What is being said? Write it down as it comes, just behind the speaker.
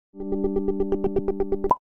Any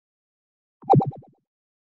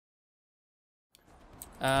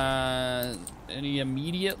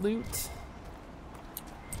immediate loot?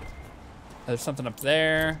 There's something up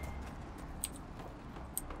there.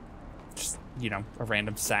 Just, you know, a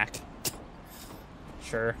random sack.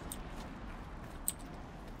 Sure.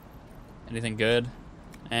 Anything good?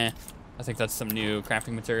 I think that's some new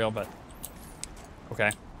crafting material, but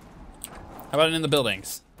okay. How about in the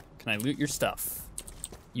buildings? Can I loot your stuff?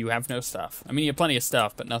 You have no stuff. I mean, you have plenty of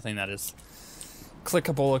stuff, but nothing that is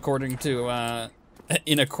clickable according to,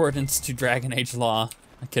 in accordance to Dragon Age law.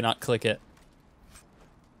 I cannot click it.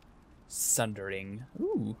 Sundering.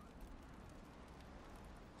 Ooh.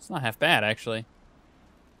 It's not half bad, actually.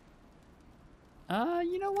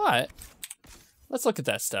 You know what? Let's look at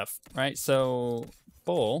that stuff, right? So,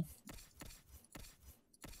 Bull.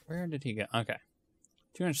 Where did he go? Okay.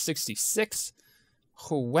 266.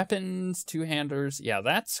 Weapons, two-handers. Yeah,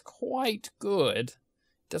 that's quite good. It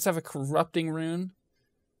does have a corrupting rune,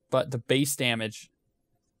 but the base damage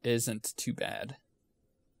isn't too bad.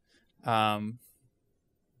 Yeah,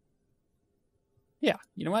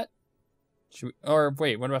 you know what? Or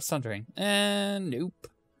wait, what about Sundering? Nope.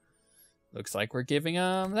 Looks like we're giving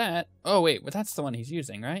him that. Oh wait, well, that's the one he's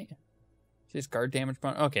using, right? Just guard damage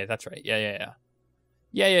bonus. Okay, that's right. Yeah.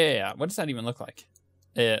 What does that even look like?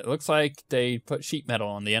 It looks like they put sheet metal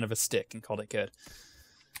on the end of a stick and called it good.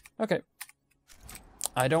 Okay.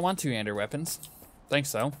 I don't want two-hander weapons.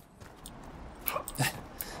 Thanks, though.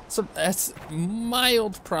 So that's a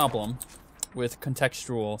mild problem with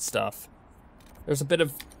contextual stuff. There's a bit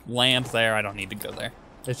of land there. I don't need to go there.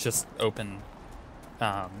 It's just open,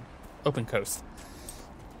 open coast.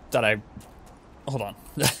 Hold on.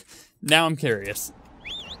 Now I'm curious.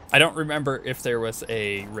 I don't remember if there was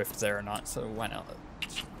a rift there or not, so why not?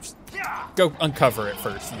 Just go uncover it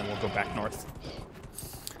first, and then we'll go back north.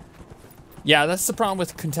 Yeah, that's the problem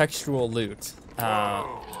with contextual loot.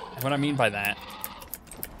 What I mean by that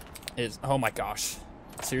is, oh my gosh,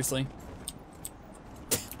 seriously?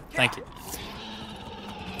 Thank you.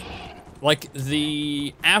 Like,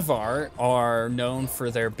 the Avar are known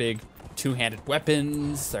for their big two-handed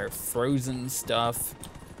weapons, their frozen stuff,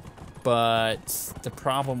 but the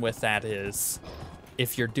problem with that is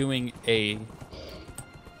if you're doing a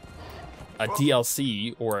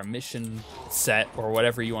DLC or a mission set or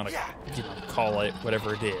whatever you want to call it,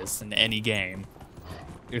 whatever it is in any game,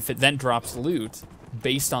 if it then drops loot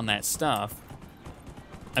based on that stuff,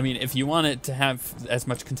 I mean, if you want it to have as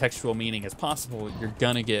much contextual meaning as possible, you're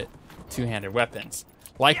gonna get two-handed weapons.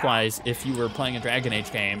 Likewise, if you were playing a Dragon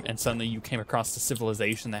Age game and suddenly you came across a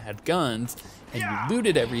civilization that had guns and you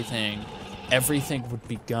looted everything would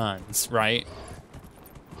be guns, right?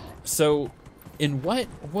 So, in what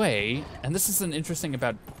way, and this is an interesting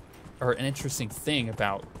thing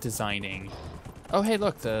about designing. Oh, hey,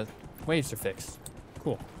 look, the waves are fixed.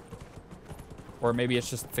 Cool. Or maybe it's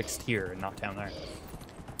just fixed here and not down there.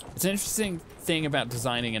 It's an interesting thing about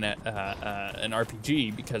designing an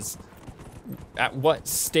RPG, because at what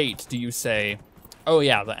state do you say, oh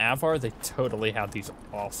yeah, the Avar, they totally have these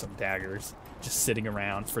awesome daggers just sitting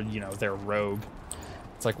around for, you know, their rogue.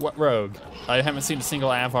 It's like, what rogue? I haven't seen a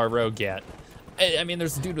single Avar rogue yet. I mean,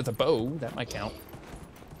 there's a dude with a bow, that might count.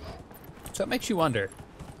 So it makes you wonder,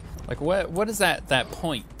 like, what is that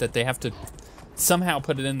point that they have to somehow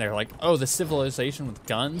put it in there? Like, oh, the civilization with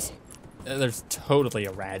guns? There's totally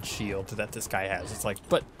a rad shield that this guy has. It's like,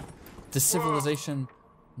 but the civilization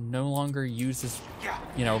no longer uses,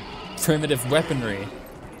 you know, primitive weaponry.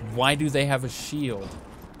 Why do they have a shield?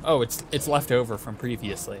 Oh, it's left over from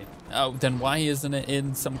previously. Oh, then why isn't it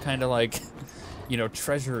in some kind of, like, you know,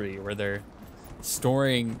 treasury where they're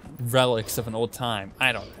storing relics of an old time?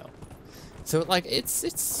 I don't know. So, like,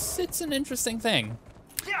 it's an interesting thing.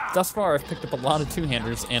 Thus far, I've picked up a lot of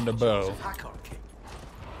two-handers and a bow.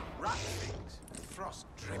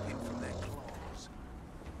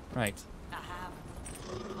 Right.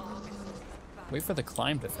 Wait for the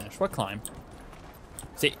climb to finish. What climb?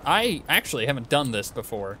 See, I actually haven't done this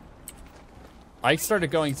before. I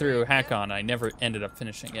started going through Hakon. I never ended up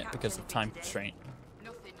finishing it because of time constraint.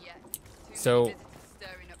 So,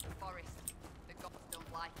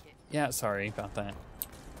 yeah, sorry about that.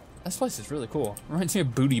 This place is really cool. Reminds me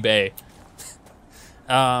of Booty Bay.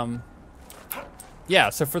 Yeah,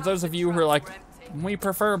 so for those of you who are like, we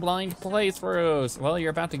prefer blind playthroughs, well,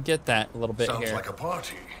 you're about to get that a little bit here. Sounds like a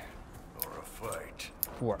party. Or a fight.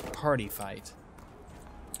 Or a party fight.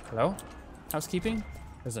 Hello? Housekeeping?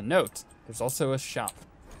 There's a note. There's also a shop.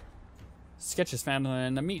 Sketch is found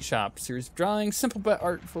in a meat shop. Series of drawings, simple but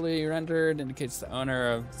artfully rendered, indicates the owner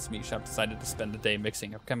of this meat shop decided to spend the day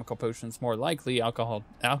mixing up chemical potions, more likely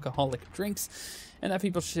alcoholic drinks, and that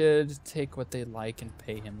people should take what they like and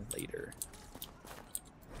pay him later.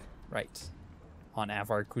 Right. On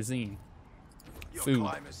Avar cuisine. Your Food.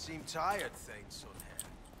 climbers seem tired, Thane Sunhair.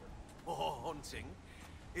 Or hunting.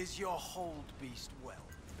 Is your hold beast well?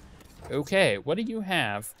 Okay, what do you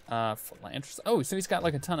have? Philanthropist. Oh, so he's got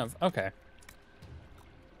like a ton of. Okay.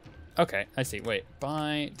 Okay, I see. Wait,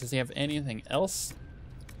 buy. Does he have anything else?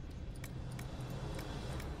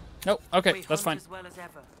 Nope. Okay, that's fine. As well as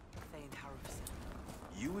ever, Thane Harrison.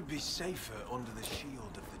 You would be safer under the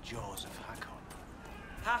shield of the jaws of Hakon.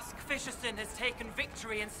 Hask Fisherson has taken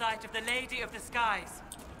victory in sight of the Lady of the Skies.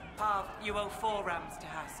 Pav, you owe 4 rams to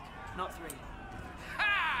Hask, not 3.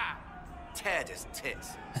 Ha! Thedas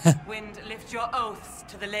tits. Wind, lift your oaths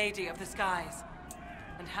to the Lady of the Skies,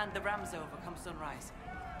 and hand the rams over come sunrise.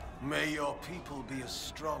 May your people be as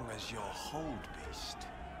strong as your hold beast.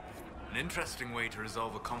 An interesting way to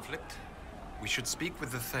resolve a conflict. We should speak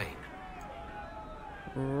with the Thane.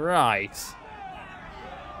 Right.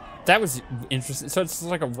 That was interesting. So it's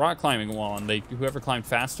like a rock climbing wall, and whoever climbed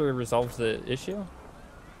faster resolves the issue?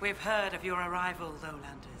 We've heard of your arrival,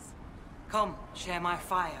 Lowlanders. Come, share my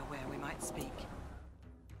fire where we might speak.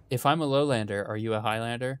 If I'm a lowlander, are you a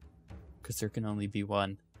highlander? Because there can only be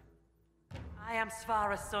one. I am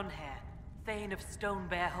Svara Sunhair, Thane of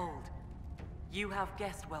Stonebear Hold. You have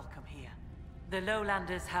guest welcome here. The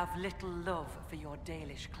Lowlanders have little love for your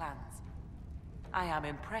Dalish clans. I am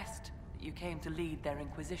impressed that you came to lead their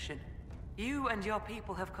Inquisition. You and your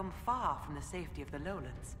people have come far from the safety of the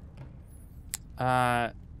Lowlands.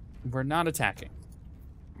 We're not attacking.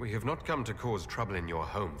 We have not come to cause trouble in your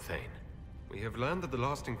home, Thane. We have learned that the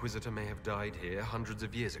last Inquisitor may have died here hundreds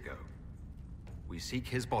of years ago. We seek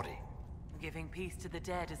his body. Giving peace to the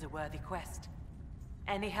dead is a worthy quest.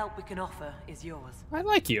 Any help we can offer is yours. I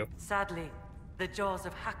like you. Sadly, the jaws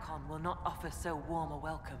of Hakon will not offer so warm a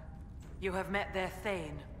welcome. You have met their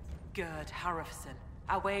Thane, Gerd Harrison.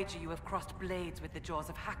 I wager you have crossed blades with the jaws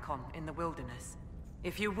of Hakon in the wilderness.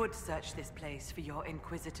 If you would search this place for your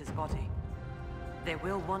Inquisitor's body, they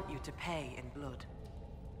will want you to pay in blood.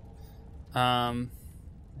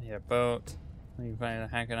 Yeah, boat. Let me find the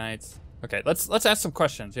Hackonites. Okay, let's ask some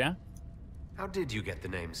questions, yeah? How did you get the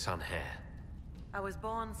name Sunhair? I was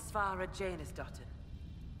born Svara Janisdottir.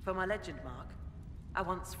 For my legend mark, I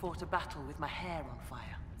once fought a battle with my hair on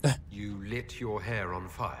fire. You lit your hair on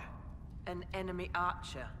fire? An enemy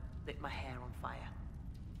archer lit my hair on fire.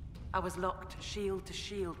 I was locked shield to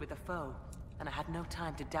shield with a foe, and I had no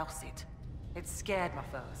time to douse it. It scared my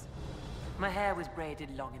foes. My hair was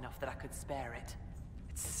braided long enough that I could spare it.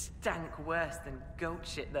 It stank worse than goat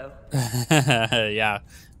shit, though. Yeah,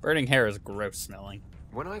 burning hair is gross smelling.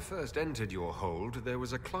 When I first entered your hold, there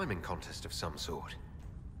was a climbing contest of some sort.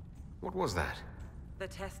 What was that? The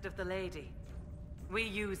test of the lady. We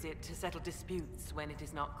use it to settle disputes when it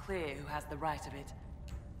is not clear who has the right of it.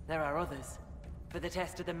 There are others. For the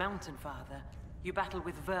test of the Mountain Father, you battle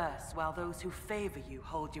with verse while those who favor you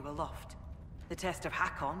hold you aloft. The test of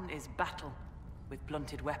Hakon is battle with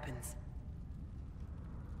blunted weapons.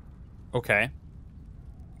 Okay.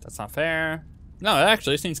 That's not fair. No, it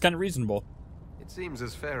actually seems kind of reasonable. It seems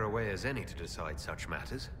as fair a way as any to decide such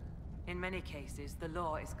matters. In many cases, the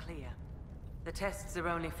law is clear. The tests are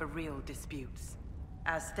only for real disputes.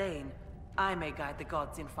 As Thane, I may guide the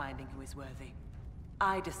gods in finding who is worthy.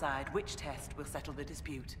 I decide which test will settle the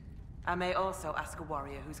dispute. I may also ask a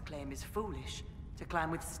warrior whose claim is foolish to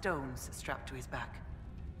climb with stones strapped to his back.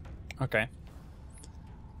 Okay.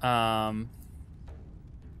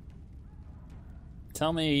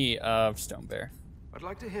 Tell me of Stonebear. I'd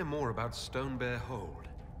like to hear more about Stonebear Hold.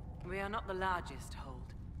 We are not the largest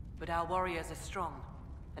hold, but our warriors are strong,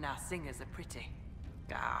 and our singers are pretty.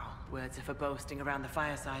 Ah, words are for boasting around the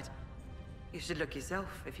fireside. You should look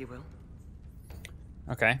yourself, if you will.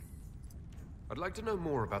 Okay. I'd like to know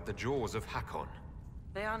more about the Jaws of Hakon.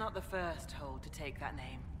 They are not the first hold to take that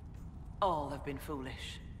name. All have been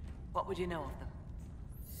foolish. What would you know of them?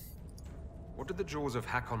 What do the Jaws of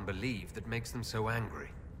Hakon believe that makes them so angry?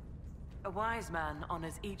 A wise man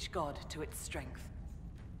honors each god to its strength.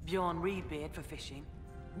 Bjorn Reedbeard for fishing,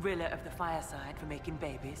 Rilla of the Fireside for making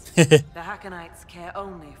babies. The Hakonites care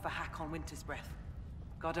only for Hakon Wintersbreath,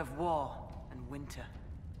 god of war and winter.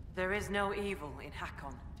 There is no evil in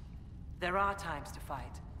Hakon. There are times to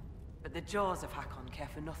fight, but the Jaws of Hakon care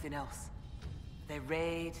for nothing else. They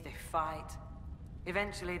raid, they fight.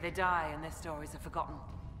 Eventually they die and their stories are forgotten.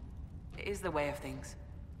 It is the way of things.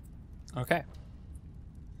 Okay.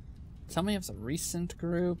 Tell me of the recent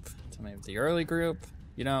group. Tell me of the early group.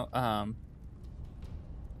 You know,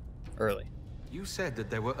 early. You said that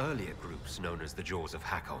there were earlier groups known as the Jaws of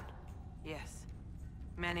Hakon. Yes.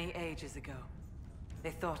 Many ages ago.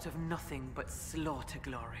 They thought of nothing but slaughter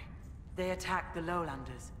glory. They attacked the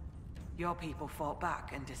lowlanders. Your people fought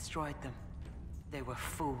back and destroyed them. They were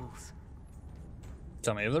fools.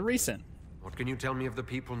 Tell me of the recent. What can you tell me of the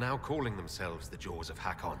people now calling themselves the Jaws of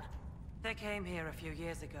Hakon? They came here a few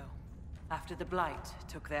years ago, after the Blight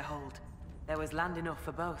took their hold. There was land enough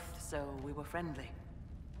for both, so we were friendly.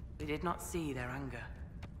 We did not see their anger.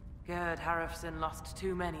 Gerd Harrison lost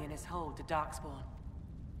too many in his hold to Darkspawn.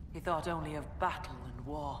 He thought only of battle and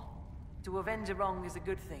war. To avenge a wrong is a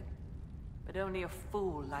good thing, but only a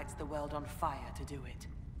fool lights the world on fire to do it.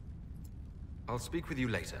 I'll speak with you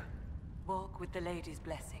later. Walk with the lady's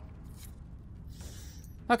blessing.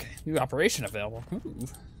 Okay, new operation available. Ooh.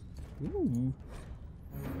 Ooh.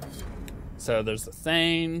 So there's the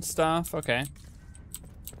Thane stuff. Okay.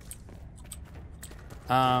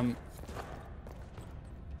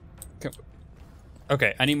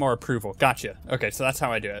 Okay, I need more approval. Gotcha. Okay, so that's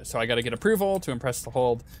how I do it. So I gotta get approval to impress the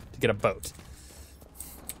hold to get a boat.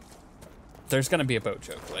 There's gonna be a boat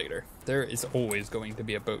joke later. There is always going to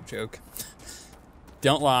be a boat joke.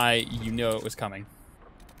 Don't lie, you know it was coming.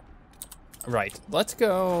 Right, let's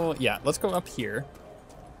go, yeah, let's go up here.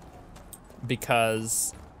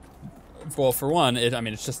 Because, well, for one, I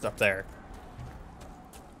mean, it's just up there.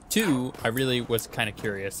 Two, I really was kind of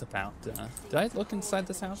curious about, did I look inside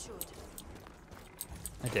this house?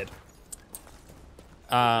 I did.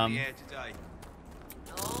 I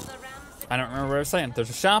don't remember what I was saying. There's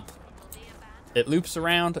a shop. It loops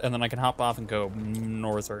around, and then I can hop off and go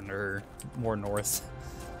northern, or more north.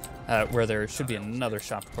 Where there should be another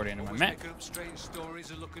shop according to my map.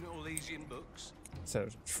 So,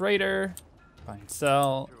 trader, buy and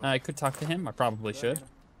sell. I could talk to him. I probably should.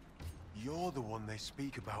 You're the one they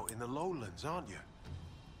speak about in the lowlands, aren't you?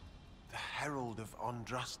 The Herald of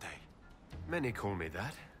Andraste. Many call me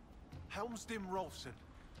that. Helmsdim Rolfson.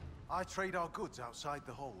 I trade our goods outside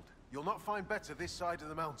the hold. You'll not find better this side of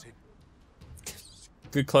the mountain.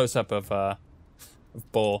 Good close-up of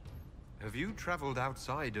Bull. Have you traveled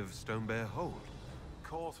outside of Stonebear Hold?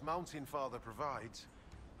 Korth Mountain Father provides.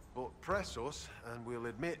 But press us, and we'll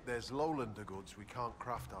admit there's lowlander goods we can't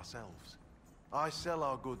craft ourselves. I sell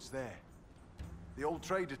our goods there. The old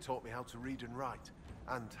trader taught me how to read and write,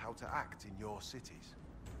 and how to act in your cities.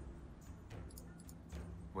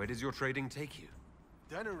 Where does your trading take you?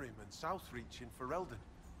 Denerim and Southreach in Ferelden.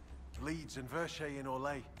 Leeds and Verchet in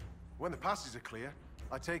Orlais. When the passes are clear,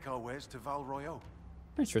 I take our wares to Val Royeaux.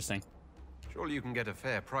 Interesting. Surely you can get a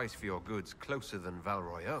fair price for your goods closer than Val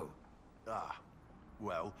Royeaux. Ah,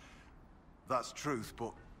 well, that's truth,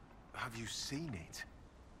 but have you seen it?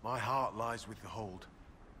 My heart lies with the hold,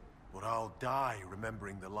 but I'll die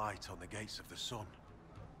remembering the light on the gates of the sun.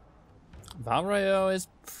 Val Royeaux is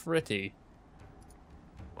pretty.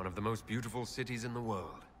 One of the most beautiful cities in the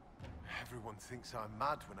world. Everyone thinks I'm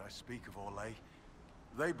mad when I speak of Orlais.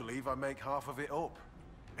 They believe I make half of it up.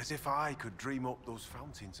 As if I could dream up those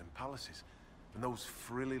fountains and palaces, and those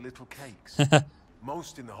frilly little cakes.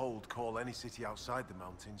 Most in the hold call any city outside the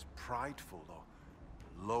mountains prideful or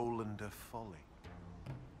lowlander folly.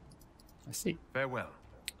 I see. Farewell.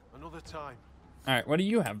 Another time. Alright, what do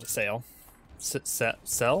you have to sell?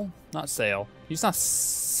 Sell? Not sail. He's not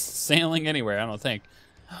sailing anywhere, I don't think.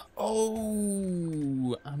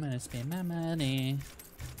 Oh, I'm gonna spend my money.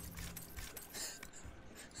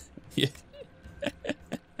 Yeah.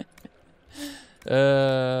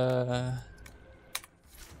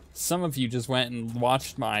 Some of you just went and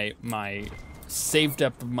watched my saved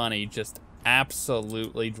up money just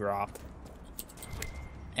absolutely drop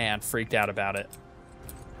and freaked out about it.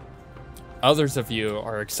 Others of you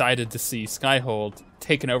are excited to see Skyhold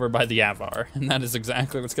taken over by the Avar, and that is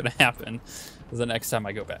exactly what's going to happen the next time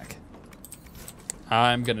I go back.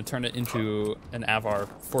 I'm going to turn it into an Avar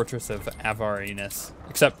fortress of Avariness,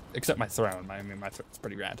 except my throne. I mean, my throne's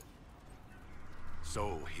pretty rad.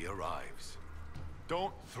 So he arrives.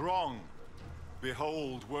 Don't throng.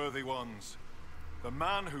 Behold, worthy ones, the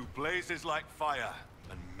man who blazes like fire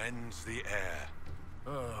and mends the air.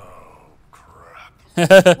 Oh, crap.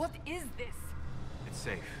 What is this? It's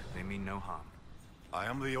safe. They mean no harm. I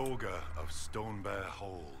am the Ogre of Stonebear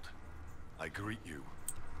Hold. I greet you,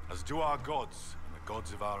 as do our gods and the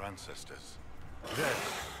gods of our ancestors. There.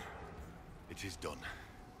 It is done.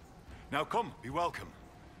 Now come, be welcome,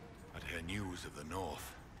 and hear news of the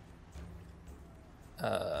north.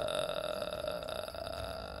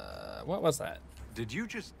 What was that? Did you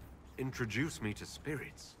just introduce me to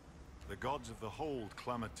spirits? The gods of the hold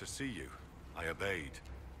clamored to see you. I obeyed.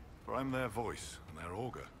 For I'm their voice and their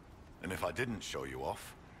augur. And if I didn't show you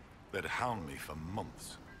off, they'd hound me for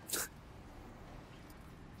months.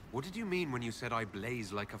 What did you mean when you said I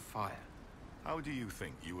blaze like a fire? How do you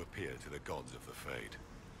think you appear to the gods of the Fade?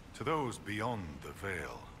 To those beyond the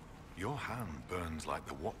veil, your hand burns like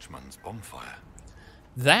the watchman's bonfire.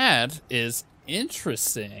 That is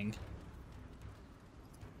interesting.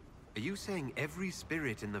 Are you saying every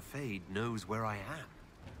spirit in the Fade knows where I am?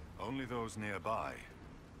 Only those nearby,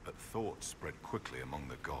 but thoughts spread quickly among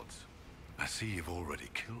the gods. I see you've already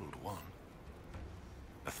killed one.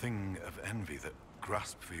 A thing of envy that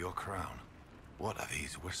grasped for your crown. What are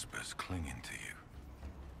these whispers clinging to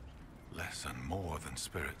you? Less and more than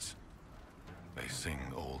spirits. They sing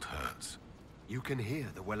old hurts. You can hear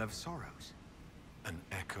the Well of Sorrows. An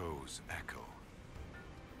echo's echo.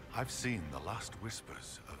 I've seen the last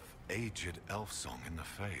whispers of aged elf song in the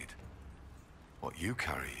Fade. What you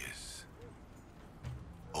carry is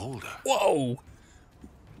older. Whoa!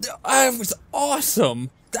 That was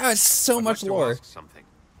awesome! That is so I'd much like to lore. ask something.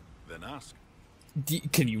 Then ask.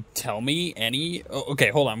 Can you tell me any? Oh, okay,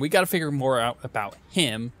 hold on. We got to figure more out about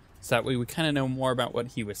him, so that way we kind of know more about what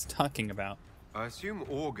he was talking about. I assume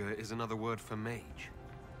augur is another word for mage.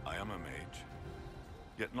 I am a mage.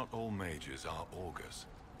 Yet not all mages are augurs.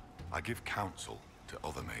 I give counsel to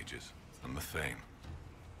other mages and the Thane.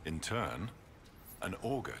 In turn, an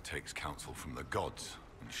augur takes counsel from the gods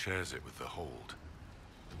and shares it with the hold.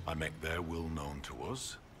 I make their will known to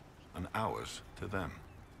us, and ours to them.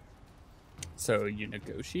 So you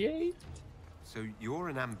negotiate? So you're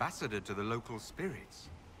an ambassador to the local spirits.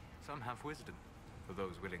 Some have wisdom, for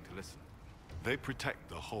those willing to listen. They protect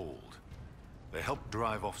the hold. They help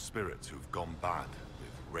drive off spirits who've gone bad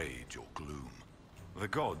with rage or gloom. The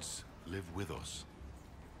gods live with us.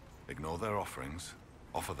 Ignore their offerings,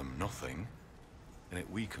 offer them nothing, and it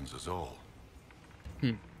weakens us all.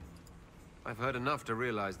 I've heard enough to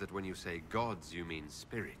realize that when you say gods, you mean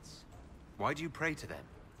spirits. Why do you pray to them?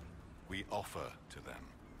 We offer to them.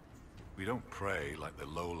 We don't pray like the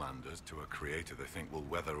lowlanders to a creator they think will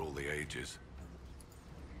weather all the ages.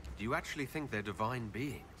 Do you actually think they're divine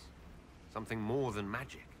beings? Something more than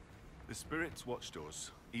magic? The spirits watched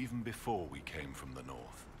us even before we came from the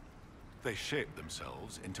north. They shaped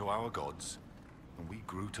themselves into our gods, and we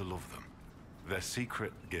grew to love them. Their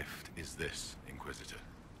secret gift is this, Inquisitor.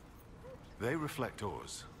 They reflect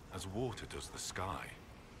us as water does the sky.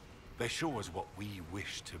 They show us what we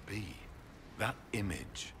wish to be. That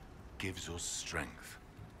image gives us strength.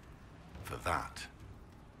 For that,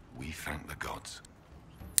 we thank the gods.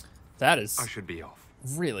 That is I should be off.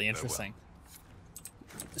 really interesting.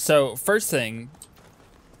 So, first thing,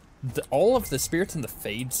 all of the spirits in the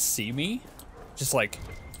Fade see me. Just like,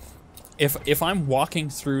 if I'm walking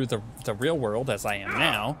through the real world as I am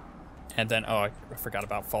now, and then, oh, I forgot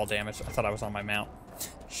about fall damage. I thought I was on my mount.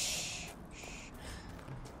 Shh.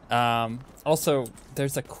 Also,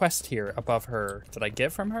 there's a quest here above her. Did I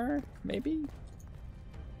get from her? Maybe?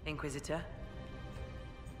 Inquisitor?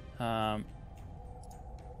 The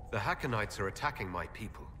Hackonites are attacking my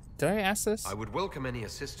people. Did I ask this? I would welcome any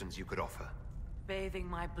assistance you could offer. Bathing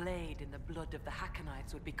my blade in the blood of the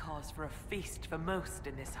Hackonites would be cause for a feast for most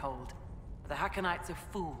in this hold. The Hackonites are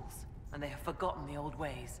fools, and they have forgotten the old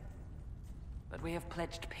ways. But we have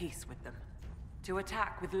pledged peace with them. To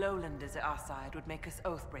attack with lowlanders at our side would make us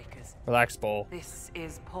oathbreakers. Relax, Bull. This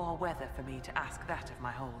is poor weather for me to ask that of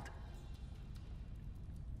my hold.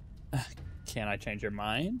 Can I change your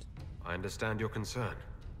mind? I understand your concern.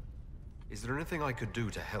 Is there anything I could do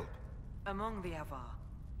to help? Among the Avar,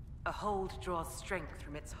 a hold draws strength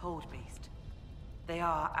from its hold beast. They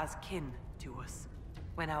are as kin to us.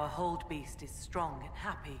 When our hold beast is strong and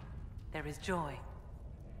happy, there is joy.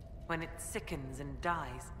 When it sickens and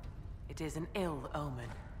dies, it is an ill omen.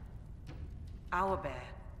 Our bear,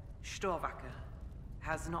 Storvacker,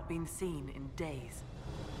 has not been seen in days.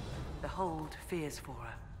 The hold fears for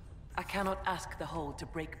her. I cannot ask the hold to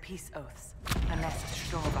break peace oaths unless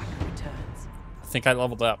Storvacker returns. I think I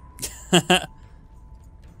leveled up.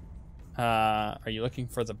 Are you looking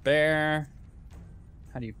for the bear?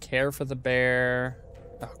 How do you care for the bear?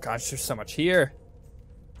 Oh gosh, there's so much here.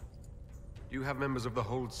 Do you have members of the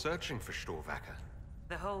hold searching for Storvacker?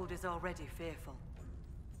 The hold is already fearful.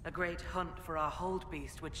 A great hunt for our hold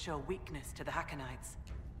beast would show weakness to the Hackonites.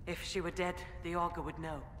 If she were dead, the augur would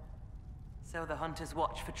know. So the hunters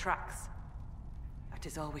watch for tracks. That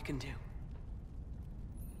is all we can do.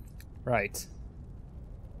 Right.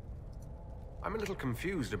 I'm a little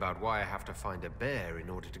confused about why I have to find a bear in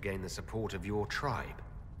order to gain the support of your tribe.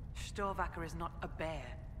 Storvacker is not a bear.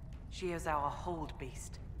 She is our hold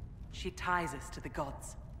beast. She ties us to the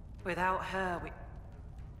gods. Without her,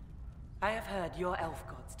 I have heard your elf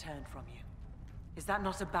gods turned from you. Is that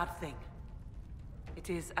not a bad thing? It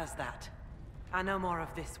is as that. I know more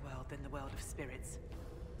of this world than the world of spirits.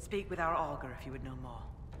 Speak with our augur if you would know more.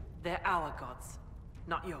 They're our gods,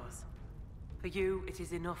 not yours. For you, it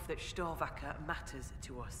is enough that Storvacker matters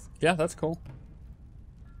to us. Yeah, that's cool.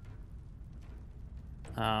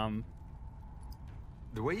 The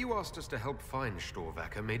way you asked us to help find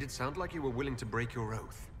Storvacker made it sound like you were willing to break your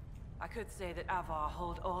oath. I could say that Avar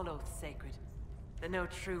hold all oaths sacred, that no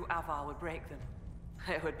true Avar would break them.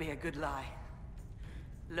 It would be a good lie.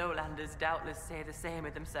 Lowlanders doubtless say the same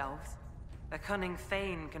of themselves. A cunning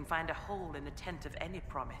Thane can find a hole in the tent of any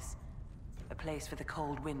promise. A place for the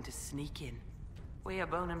cold wind to sneak in. We are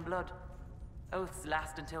bone and blood. Oaths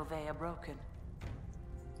last until they are broken.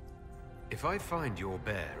 If I find your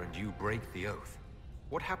bear and you break the oath,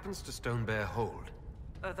 what happens to Stone Bear Hold?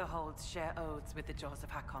 Other holds share oaths with the Jaws of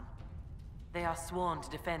Hakon. They are sworn to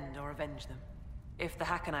defend or avenge them. If the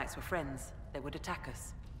Hakkonites were friends, they would attack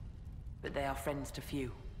us. But they are friends to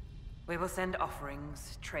few. We will send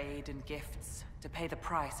offerings, trade, and gifts to pay the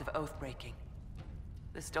price of oath-breaking.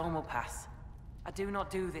 The storm will pass. I do not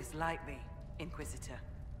do this lightly, Inquisitor.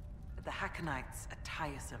 But the Hakkonites are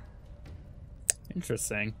tiresome.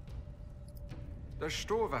 Interesting. Does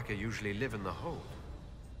Storvacker usually live in the hold?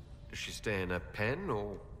 Does she stay in a pen,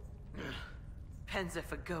 or...? Pens are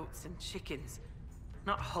for goats and chickens,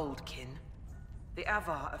 not holdkin. The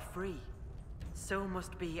Avar are free. So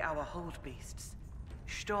must be our hold beasts.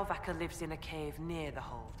 Storvacker lives in a cave near the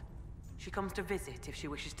hold. She comes to visit if she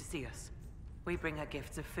wishes to see us. We bring her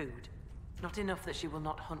gifts of food. Not enough that she will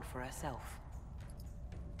not hunt for herself.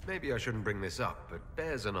 Maybe I shouldn't bring this up, but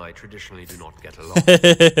bears and I traditionally do not get along.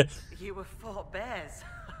 You have fought bears.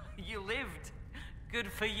 You lived.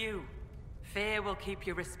 Good for you. Fear will keep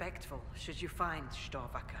you respectful should you find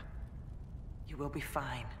Storvacker. You will be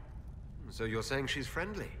fine. So you're saying she's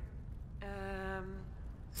friendly?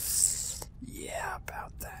 Yeah,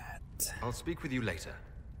 about that. I'll speak with you later.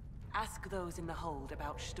 Ask those in the hold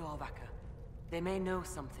about Storvacker. They may know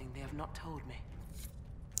something they have not told me.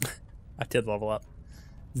 I did level up.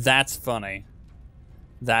 That's funny.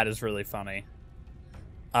 That is really funny.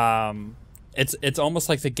 It's almost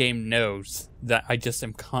like the game knows that I just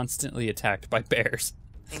am constantly attacked by bears.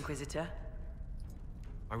 Inquisitor?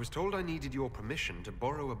 I was told I needed your permission to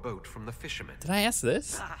borrow a boat from the fishermen. Did I ask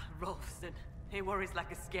this? Ah, Rolfson. He worries like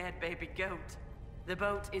a scared baby goat. The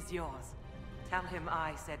boat is yours. Tell him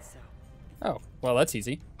I said so. Oh, well, that's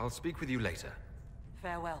easy. I'll speak with you later.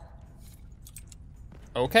 Farewell.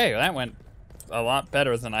 Okay, that went a lot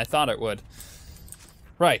better than I thought it would.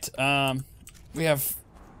 Right, we have...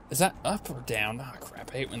 Is that up or down? Oh,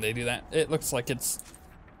 crap, I hate when they do that. It looks like it's...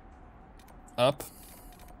 up.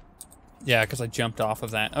 Yeah, because I jumped off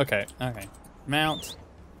of that. Okay, okay. Mount.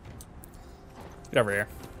 Get over here.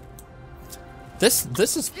 This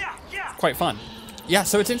is quite fun. Yeah,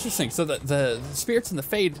 so it's interesting. So the spirits in the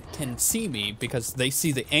Fade can see me because they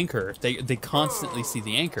see the anchor. They constantly see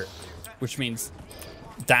the anchor, which means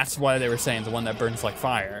that's why they were saying the one that burns like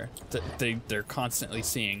fire. They're constantly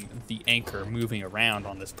seeing the anchor moving around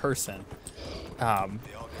on this person.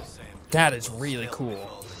 That is really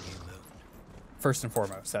cool. First and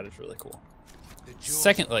foremost, that is really cool.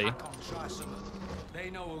 Secondly,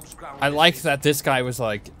 I like that this guy was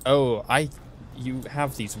like, oh, you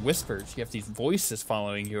have these whispers, you have these voices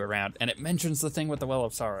following you around, and it mentions the thing with the Well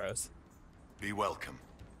of Sorrows. Be welcome.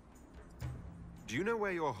 Do you know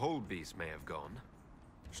where your hold beast may have gone?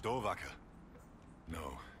 Storvacker?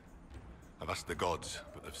 No. I've asked the gods,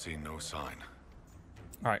 but they've seen no sign.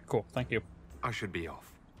 Alright, cool, thank you. I should be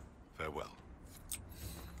off. Farewell.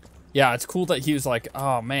 Yeah, it's cool that he was like,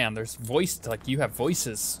 oh man, there's you have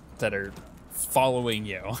voices that are following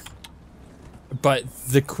you. But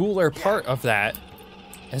the cooler part of that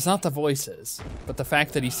is not the voices, but the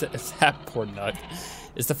fact that he says, that poor nut,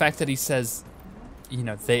 is the fact that he says, you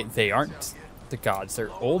know, they aren't the gods, they're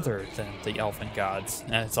older than the elven gods.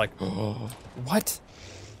 And it's like, oh, what?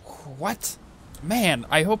 What? Man,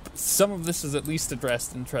 I hope some of this is at least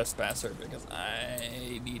addressed in Trespasser, because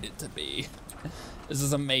I need it to be. This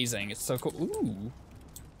is amazing. It's so cool. Ooh.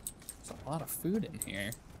 There's a lot of food in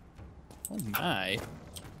here. Oh my.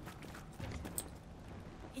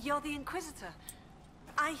 You're the Inquisitor.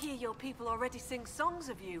 I hear your people already sing songs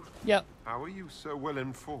of you. Yep. How are you so well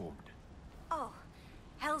informed? Oh,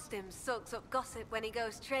 Hellstim soaks up gossip when he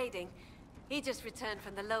goes trading. He just returned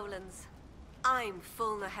from the lowlands. I'm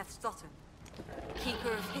Fulna Hethstottem,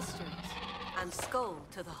 keeper of histories, and Skoll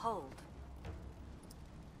to the hold.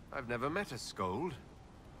 I've never met a scold.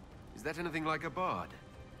 Is that anything like a bard?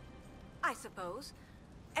 I suppose.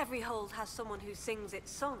 Every hold has someone who sings its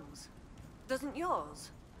songs. Doesn't yours?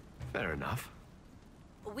 Fair enough.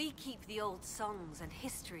 We keep the old songs and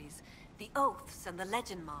histories, the oaths and the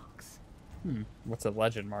legend marks. What's a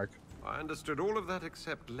legend mark? I understood all of that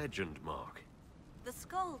except legend mark. The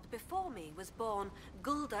skald before me was born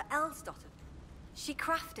Gulda Elsdotter. She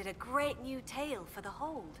crafted a great new tale for the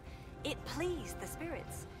hold. It pleased the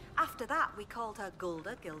spirits. After that, we called her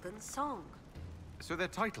Gulda Gildan's Song. So they're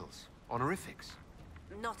titles, honorifics.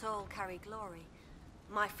 Not all carry glory.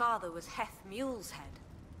 My father was Heth Mule's Head.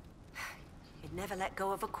 He'd never let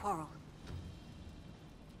go of a quarrel.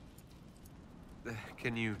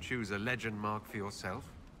 Can you choose a legend mark for yourself?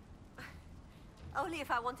 Only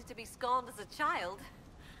if I wanted to be scorned as a child.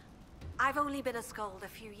 I've only been a skald a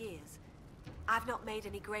few years. I've not made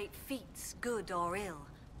any great feats, good or ill.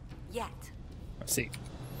 Yet. I see.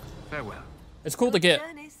 Farewell. It's cool to get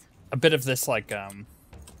Journeys. a bit of this, like,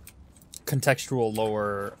 contextual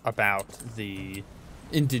lore about the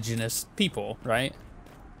indigenous people, right?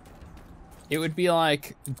 It would be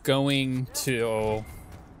like going to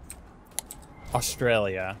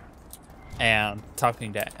Australia and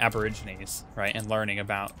talking to Aborigines, right? And learning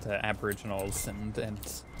about the Aboriginals and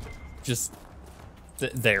just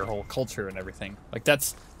their whole culture and everything. Like,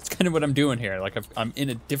 that's kind of what I'm doing here. Like, I'm in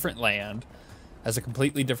a different land as a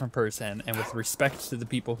completely different person, and with respect to the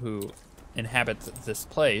people who inhabit this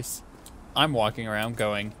place, I'm walking around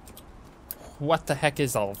going, what the heck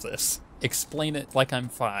is all of this? Explain it like I'm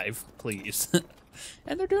 5, please.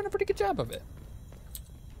 And they're doing a pretty good job of it.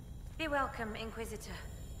 Be welcome, Inquisitor.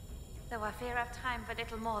 Though I fear I've time for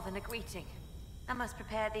little more than a greeting. I must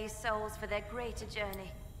prepare these souls for their greater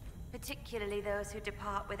journey, particularly those who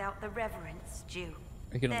depart without the reverence due.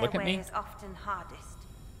 Are you gonna look at me? Their way is often hardest.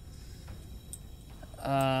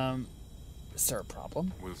 Is there a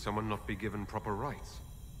problem? Will someone not be given proper rights?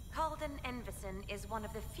 Calden Enverson is one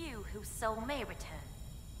of the few whose soul may return.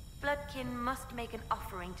 Bloodkin must make an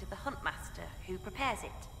offering to the Huntmaster, who prepares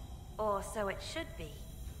it. Or so it should be.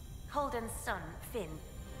 Calden's son, Finn,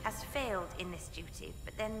 has failed in this duty,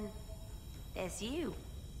 but then there's you.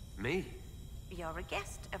 Me? You're a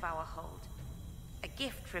guest of our hold. A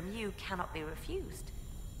gift from you cannot be refused.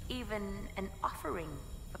 Even an offering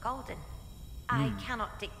for Calden. I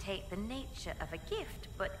cannot dictate the nature of a gift,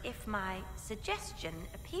 but if my suggestion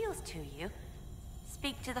appeals to you,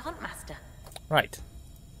 speak to the Huntmaster. Right.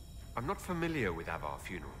 I'm not familiar with Avar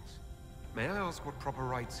funerals. May I ask what proper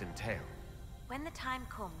rites entail? When the time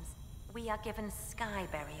comes, we are given sky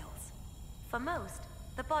burials. For most,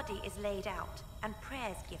 the body is laid out and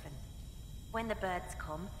prayers given. When the birds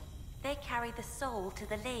come, they carry the soul to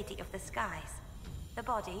the Lady of the Skies. The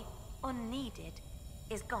body, unneeded,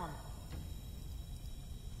 is gone.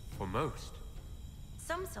 For most.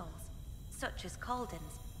 Some souls, such as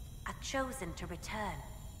Calden's, are chosen to return.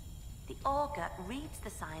 The augur reads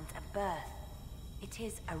the signs of birth. It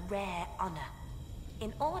is a rare honor.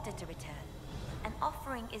 In order to return, an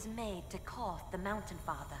offering is made to Korth the Mountain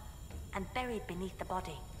Father and buried beneath the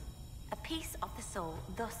body. A piece of the soul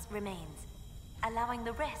thus remains, allowing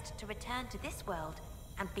the rest to return to this world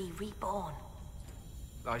and be reborn.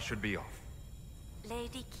 I should be off.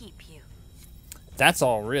 Lady keep you. That's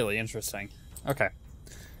all really interesting. Okay.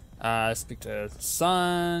 Speak to the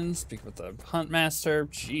son, speak with the Huntmaster.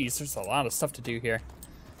 Jeez, there's a lot of stuff to do here.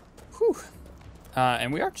 Whew.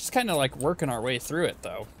 And we are just kind of like working our way through it,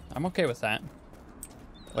 though. I'm okay with that.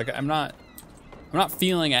 Like, I'm not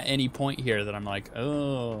feeling at any point here that I'm like,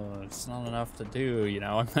 oh, it's not enough to do, you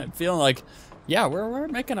know? I'm feeling like, yeah, we're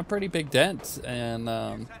making a pretty big dent in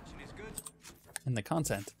the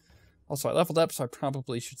content. Also, I leveled up, so I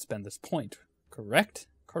probably should spend this point. Correct?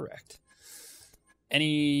 Correct.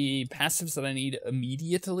 Any passives that I need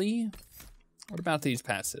immediately? What about these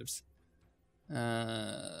passives?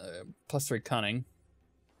 +3 cunning.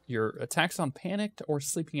 Your attacks on panicked or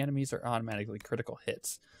sleeping enemies are automatically critical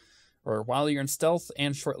hits. Or while you're in stealth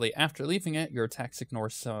and shortly after leaving it, your attacks ignore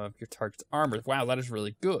some of your target's armor. Wow, that is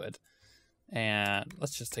really good. And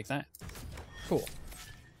let's just take that. Cool.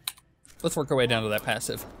 Let's work our way down to that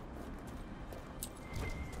passive.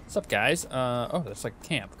 What's up, guys? Oh, that's like a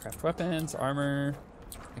camp. Craft weapons, armor.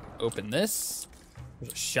 I can open this.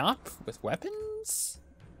 There's a shop with weapons.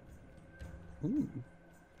 Ooh.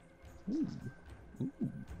 Ooh. Ooh.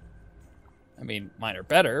 I mean, mine are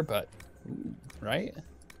better, but ooh, right?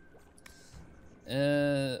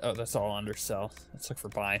 Oh, that's all undersell. Let's look for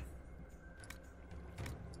buy.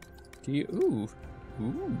 Do you? Ooh.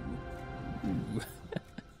 Ooh. Ooh.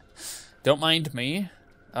 Don't mind me.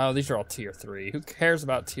 Oh, these are all tier 3. Who cares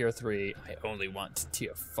about tier 3? I only want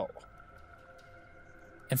tier 4.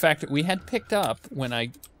 In fact, we had picked up when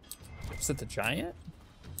I Was it the giant?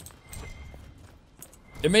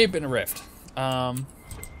 It may have been a rift. Yeah.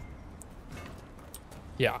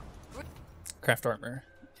 Craft armor.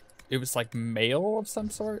 It was like mail of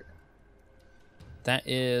some sort. That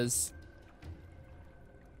is...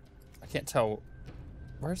 I can't tell.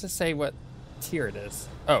 Where does it say what tier it is?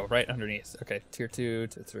 Oh, right underneath. Okay, tier 2,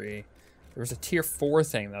 tier 3. There was a tier 4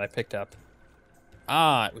 thing that I picked up.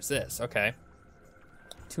 Ah, it was this. Okay.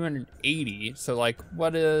 280. So, like,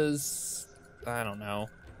 what is... I don't know.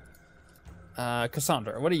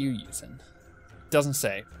 Cassandra, what are you using? Doesn't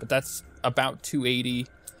say, but that's about 280.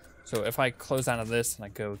 So if I close out of this and I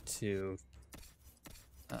go to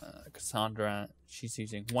Cassandra, she's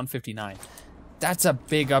using 159. That's a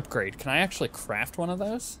big upgrade. Can I actually craft one of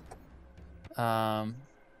those? Oh,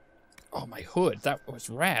 my hood. That was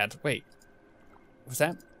rad. Wait. Was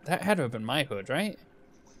that had to have been my hood, right?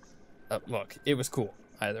 Look, it was cool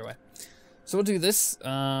either way. So we'll do this.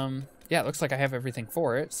 Yeah, it looks like I have everything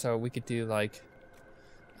for it. So we could do like,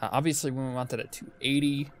 obviously we want that at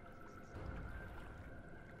 280.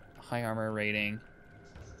 High armor rating.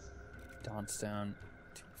 Dawnstone,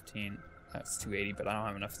 215. That's 280, but I don't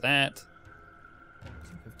have enough of that.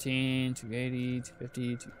 215, 280,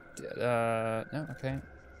 250, no, okay.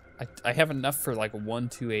 I have enough for like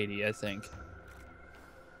 280, I think.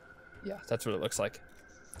 Yeah, that's what it looks like.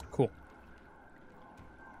 Cool.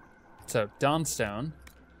 So, Dawnstone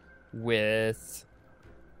with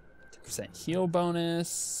 10% heal bonus,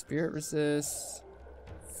 spirit resist,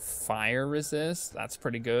 fire resist. That's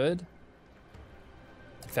pretty good.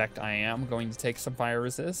 In fact, I am going to take some fire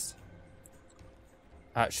resist.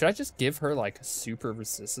 Should I just give her like super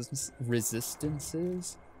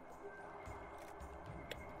resistances?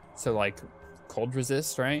 So like cold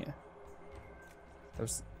resist, right? That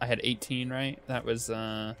was, I had 18, right? That was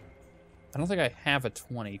I don't think I have a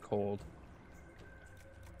 20 cold.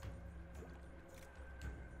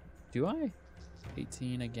 Do I?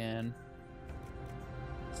 18 again.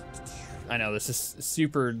 I know this is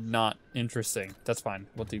super not interesting. That's fine.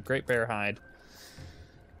 We'll do Great Bear Hide.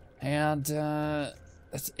 And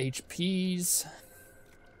that's HPs.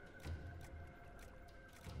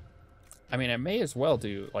 I mean, I may as well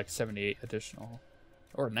do like 78 additional.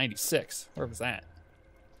 Or 96. Where was that?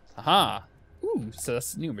 Aha! Ooh, so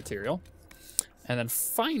that's new material. And then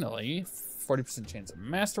finally, 40% chance of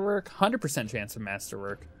masterwork, 100% chance of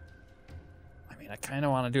masterwork. I mean, I kind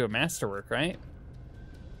of want to do a masterwork, right?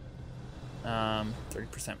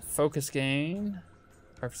 30% focus gain,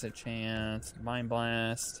 5% chance, mind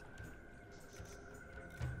blast.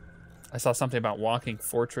 I saw something about walking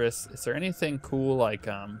fortress. Is there anything cool like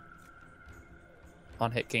on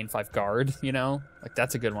hit gain 5 guard, you know? Like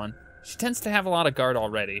that's a good one. She tends to have a lot of guard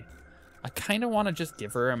already. I kind of want to just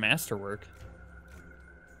give her a masterwork.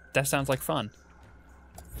 That sounds like fun.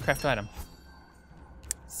 Craft item.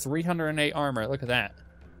 308 armor, look at that.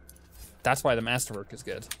 That's why the masterwork is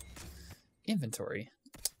good. Inventory.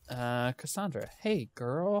 Cassandra, hey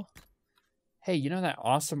girl. Hey, you know that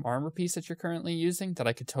awesome armor piece that you're currently using that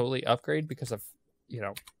I could totally upgrade because of, you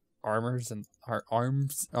know, armors and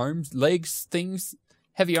arms, legs, things,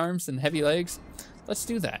 heavy arms and heavy legs? Let's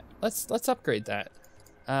do that. Let's upgrade that.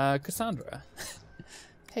 Cassandra.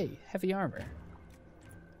 Hey, heavy armor.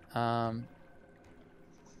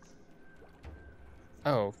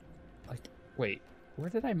 Oh, like, wait, where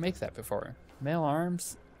did I make that before? Male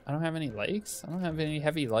arms? I don't have any legs? I don't have any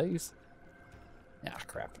heavy legs? Ah,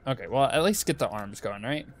 crap. Okay, well, at least get the arms going,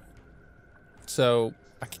 right? So,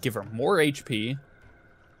 I could give her more HP.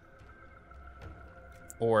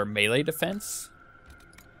 Or melee defense.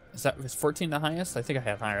 Was 14 the highest? I think I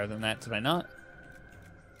had higher than that, did I not?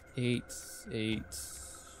 8, 80.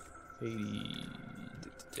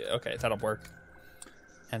 Okay, that'll work.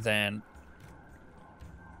 And then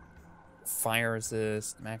fire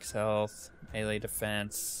resist, max health, melee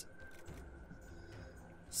defense,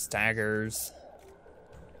 staggers.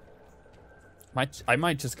 I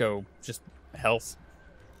might just go just health,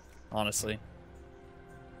 honestly.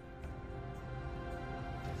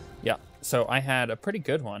 Yeah, so I had a pretty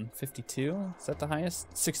good one. 52, is that the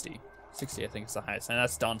highest? 60. 60 I think is the highest, and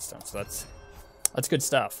that's Dawnstone, so that's good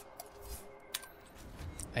stuff.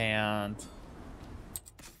 And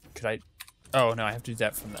could I... Oh, no, I have to do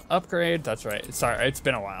that from the upgrade. That's right. Sorry, it's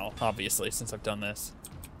been a while, obviously, since I've done this.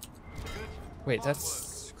 Wait,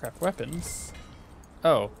 that's craft weapons.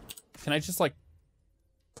 Oh, can I just, like,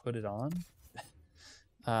 put it on?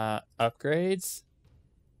 Upgrades?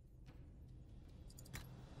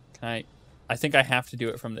 Can I think I have to do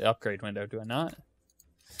it from the upgrade window, do I not?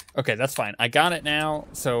 Okay, that's fine. I got it now,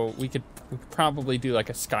 so we could probably do, like,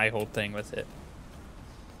 a Skyhold thing with it.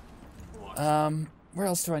 Where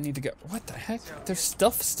else do I need to go? What the heck? There's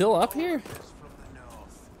stuff still up here?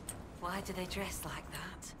 Why do they dress like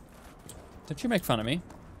that? Don't you make fun of me.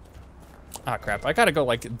 Ah, crap. I gotta go,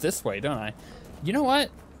 like, this way, don't I? You know what?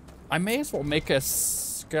 I may as well make a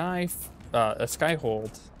skyhold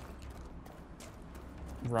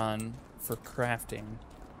run for crafting.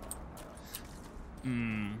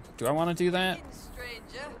 Do I want to do that?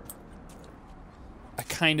 I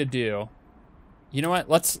kind of do. You know what?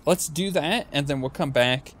 Let's do that, and then we'll come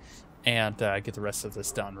back and get the rest of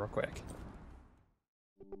this done real quick.